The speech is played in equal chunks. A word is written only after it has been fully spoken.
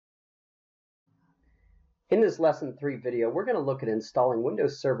In this Lesson 3 video, we're going to look at installing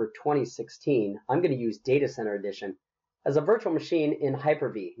Windows Server 2016. I'm going to use Data Center Edition as a virtual machine in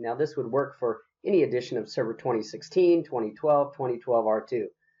Hyper-V. Now, this would work for any edition of Server 2016, 2012, 2012 R2.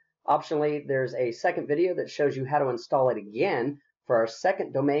 Optionally, there's a second video that shows you how to install it again for our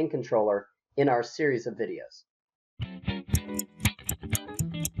second domain controller in our series of videos.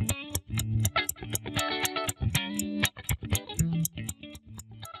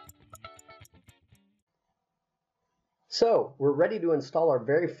 So we're ready to install our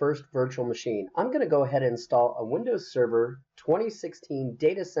very first virtual machine. I'm going to go ahead and install a Windows Server 2016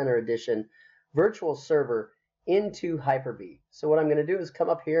 Data Center Edition virtual server into Hyper-V. So what I'm going to do is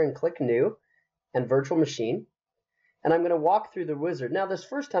come up here and click New and Virtual Machine. And I'm going to walk through the wizard. Now this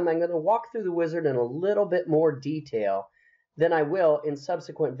first time I'm going to walk through the wizard in a little bit more detail than I will in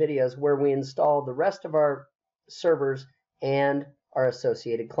subsequent videos where we install the rest of our servers and our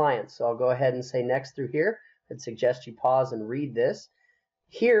associated clients. So I'll go ahead and say next through here. I'd suggest you pause and read this.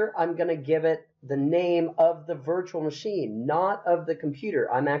 Here, I'm going to give it the name of the virtual machine, not of the computer.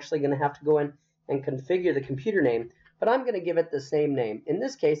 I'm actually going to have to go in and configure the computer name, but I'm going to give it the same name. In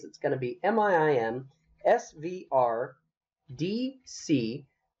this case, it's going to be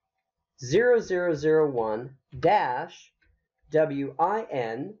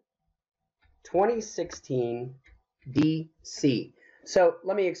MIMSVRDC0001-WIN 2016DC. So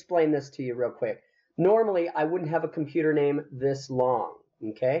let me explain this to you real quick. Normally, I wouldn't have a computer name this long,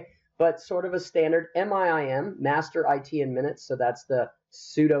 okay? But sort of a standard MIM, Master IT in Minutes, so that's the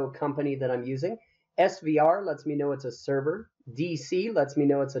pseudo company that I'm using. SVR lets me know it's a server. DC lets me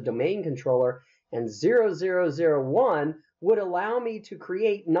know it's a domain controller. And 0001 would allow me to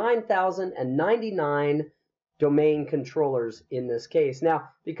create 9,099 domain controllers in this case. Now,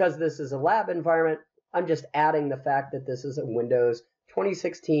 because this is a lab environment, I'm just adding the fact that this is a Windows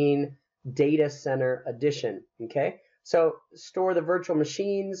 2016 Data Center Edition, okay? So store the virtual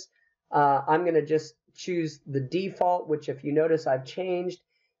machines. I'm going to just choose the default, which if you notice I've changed.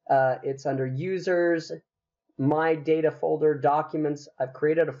 It's under Users, My Data folder, Documents. I've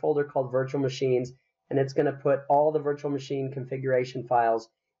created a folder called Virtual Machines, and it's going to put all the virtual machine configuration files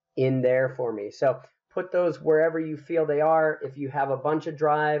in there for me. So put those wherever you feel they are. If you have a bunch of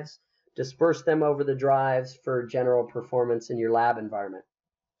drives, disperse them over the drives for general performance in your lab environment.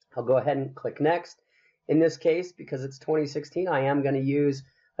 I'll go ahead and click Next. In this case, because it's 2016, I am going to use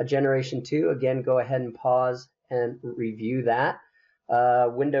a Generation 2. Again, go ahead and pause and review that.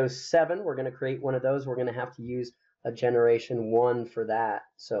 Windows 7, we're going to create one of those. We're going to have to use a Generation 1 for that.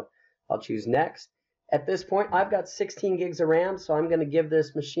 So I'll choose Next. At this point, I've got 16 gigs of RAM, so I'm going to give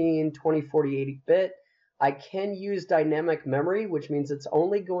this machine 2040 80-bit. I can use dynamic memory, which means it's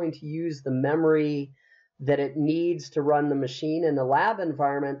only going to use the memory that it needs to run the machine. In the lab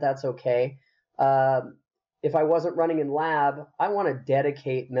environment, that's okay. If I wasn't running in lab, I want to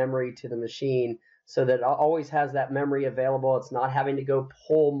dedicate memory to the machine so that it always has that memory available. It's not having to go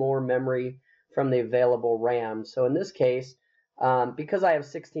pull more memory from the available RAM. So in this case, because I have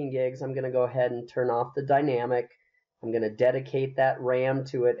 16 gigs, I'm going to go ahead and turn off the dynamic. I'm going to dedicate that RAM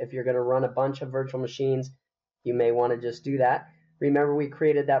to it. If you're going to run a bunch of virtual machines, you may want to just do that. Remember, we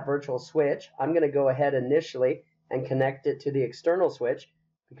created that virtual switch. I'm going to go ahead initially and connect it to the external switch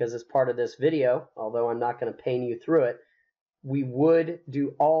because as part of this video, although I'm not going to pain you through it, we would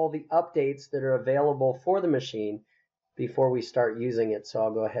do all the updates that are available for the machine before we start using it. So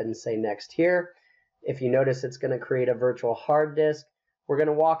I'll go ahead and say Next here. If you notice, it's going to create a virtual hard disk. We're going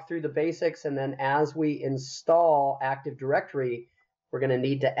to walk through the basics, and then as we install Active Directory, we're going to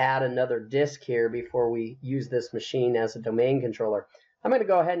need to add another disk here before we use this machine as a domain controller. I'm going to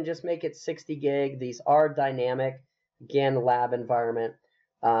go ahead and just make it 60 gig. These are dynamic. Again, lab environment.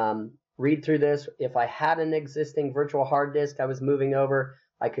 Read through this. If I had an existing virtual hard disk I was moving over,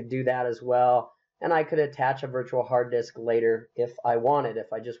 I could do that as well. And I could attach a virtual hard disk later if I wanted,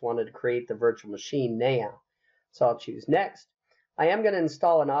 if I just wanted to create the virtual machine now. So I'll choose Next. I am going to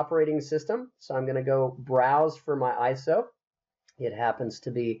install an operating system. So I'm going to go browse for my ISO. It happens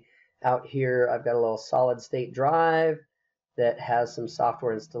to be out here. I've got a little solid state drive that has some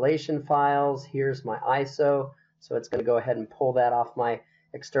software installation files. Here's my ISO. So it's going to go ahead and pull that off my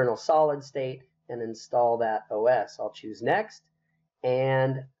external solid state and install that OS. I'll choose Next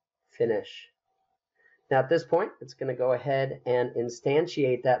and Finish. Now at this point, it's going to go ahead and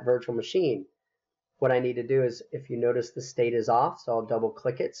instantiate that virtual machine. What I need to do is, if you notice, the state is off, so I'll double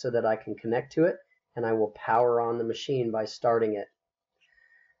click it so that I can connect to it. And I will power on the machine by starting it.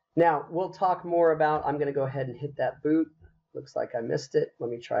 Now, we'll talk more about, I'm going to go ahead and hit that boot. Looks like I missed it. Let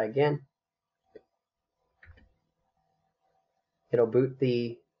me try again. It'll boot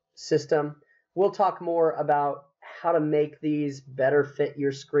the system. We'll talk more about how to make these better fit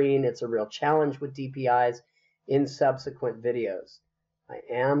your screen. It's a real challenge with DPIs in subsequent videos. I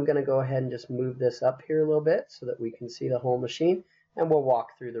am going to go ahead and just move this up here a little bit so that we can see the whole machine, and we'll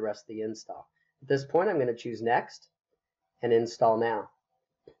walk through the rest of the install. At this point, I'm going to choose Next and Install Now.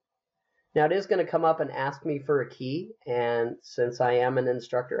 Now it is going to come up and ask me for a key, and since I am an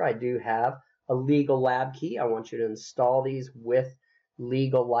instructor, I do have a legal lab key. I want you to install these with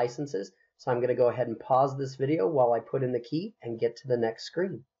legal licenses. So I'm going to go ahead and pause this video while I put in the key and get to the next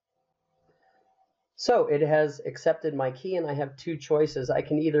screen. So it has accepted my key, and I have two choices. I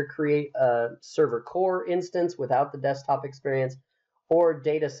can either create a server core instance without the desktop experience or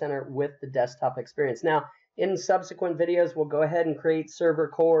data center with the desktop experience. Now, in subsequent videos, we'll go ahead and create server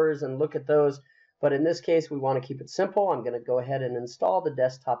cores and look at those. But in this case, we want to keep it simple. I'm going to go ahead and install the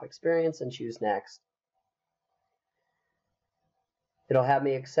desktop experience and choose Next. It'll have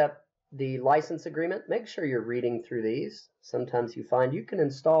me accept the license agreement. Make sure you're reading through these. Sometimes you find you can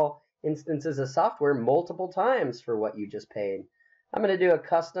install instances of software multiple times for what you just paid. I'm going to do a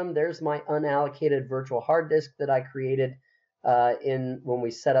custom. There's my unallocated virtual hard disk that I created when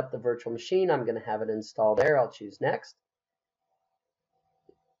we set up the virtual machine. I'm going to have it installed there. I'll choose Next.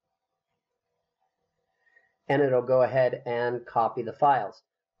 And it'll go ahead and copy the files.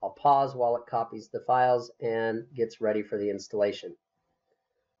 I'll pause while it copies the files and gets ready for the installation.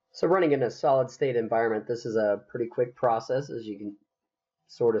 So running in a solid state environment, this is a pretty quick process, as you can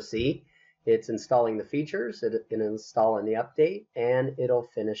sort of see. It's installing the features, it's going to install in the update, and it'll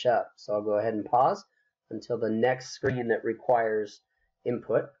finish up. So I'll go ahead and pause until the next screen that requires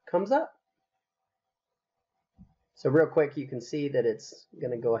input comes up. So real quick, you can see that it's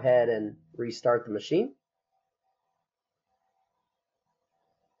going to go ahead and restart the machine.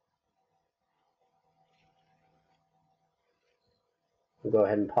 We'll go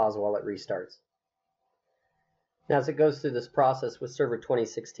ahead and pause while it restarts. Now, as it goes through this process with Server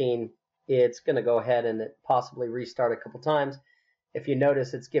 2016, it's going to go ahead and possibly restart a couple times. If you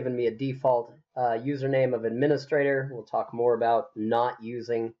notice, it's given me a default username of administrator. We'll talk more about not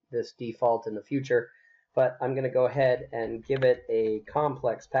using this default in the future, but I'm going to go ahead and give it a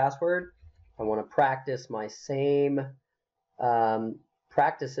complex password. I want to practice my same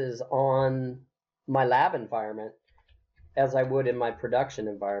practices on my lab environment as I would in my production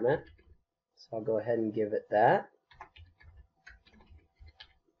environment. So I'll go ahead and give it that.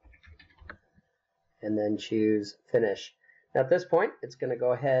 And then choose Finish. Now at this point, it's going to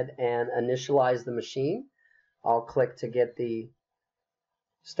go ahead and initialize the machine. I'll click to get the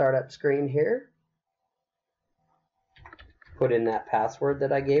startup screen here. Put in that password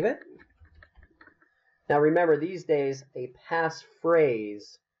that I gave it. Now remember, these days, a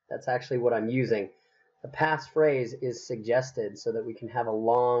passphrase, that's actually what I'm using. A passphrase is suggested so that we can have a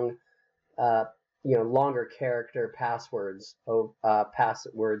long, longer character passwords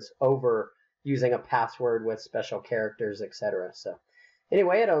over using a password with special characters, etc. So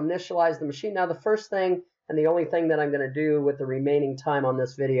anyway, it'll initialize the machine. Now the first thing and the only thing that I'm going to do with the remaining time on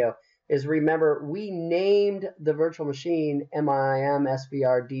this video is remember we named the virtual machine MIM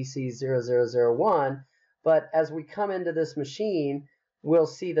SVR DC0001, but as we come into this machine, we'll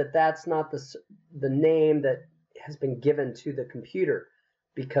see that that's not the name that has been given to the computer,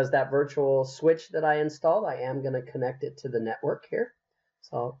 because that virtual switch that I installed, I am going to connect it to the network here.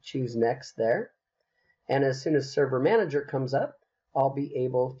 So I'll choose Next there. And as soon as Server Manager comes up, I'll be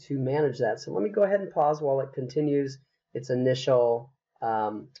able to manage that. So let me go ahead and pause while it continues its initial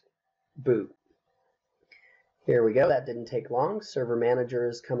boot. Here we go. That didn't take long. Server Manager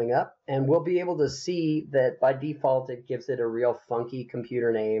is coming up, and we'll be able to see that by default it gives it a real funky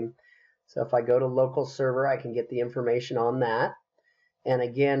computer name. So if I go to local server, I can get the information on that. And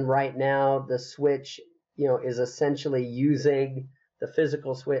again, right now the switch, is essentially using the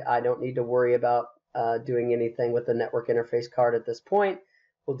physical switch. I don't need to worry about doing anything with the network interface card at this point.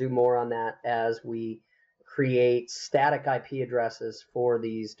 We'll do more on that as we create static IP addresses for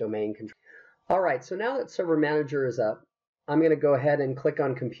these domain controllers. All right, so now that Server Manager is up, I'm going to go ahead and click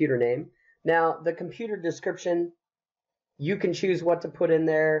on computer name. Now, the computer description, you can choose what to put in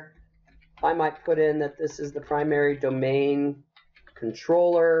there. I might put in that this is the primary domain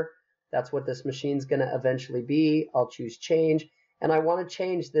controller. That's what this machine's going to eventually be. I'll choose change, and I want to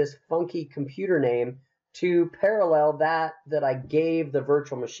change this funky computer name to parallel that I gave the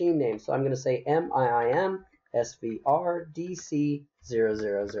virtual machine name. So I'm going to say MIM SVR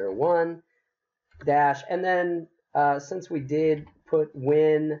DC0001 dash, and then since we did put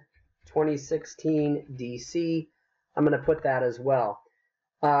Win 2016 DC, I'm going to put that as well.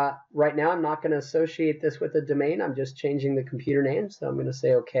 Right now I'm not going to associate this with a domain. I'm just changing the computer name, so I'm going to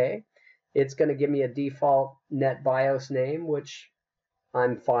say OK. It's going to give me a default NetBIOS name, which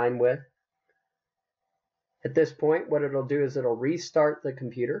I'm fine with. At this point, what it'll do is it'll restart the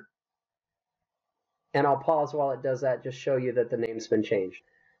computer. And I'll pause while it does that, just show you that the name's been changed.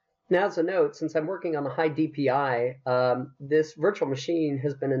 Now, as a note, since I'm working on a high DPI, this virtual machine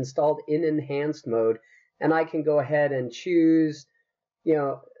has been installed in enhanced mode, and I can go ahead and choose,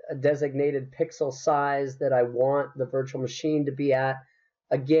 a designated pixel size that I want the virtual machine to be at.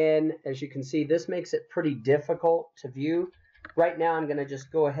 Again, as you can see, this makes it pretty difficult to view. Right now, I'm going to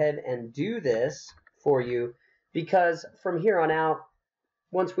just go ahead and do this for you, because from here on out,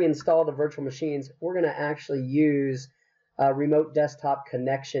 once we install the virtual machines, we're going to actually use Remote Desktop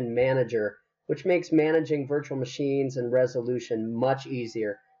Connection Manager, which makes managing virtual machines and resolution much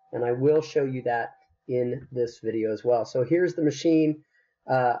easier. And I will show you that in this video as well. So here's the machine.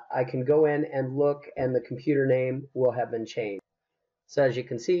 I can go in and look, and the computer name will have been changed. So as you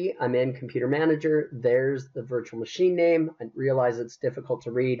can see, I'm in Computer Manager. There's the virtual machine name. I realize it's difficult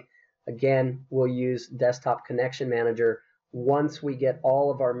to read. Again, we'll use Desktop Connection Manager once we get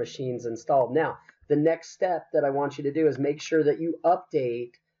all of our machines installed. Now, the next step that I want you to do is make sure that you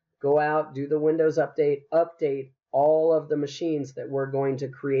update, go out, do the Windows update, update all of the machines that we're going to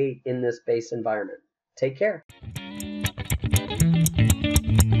create in this base environment. Take care.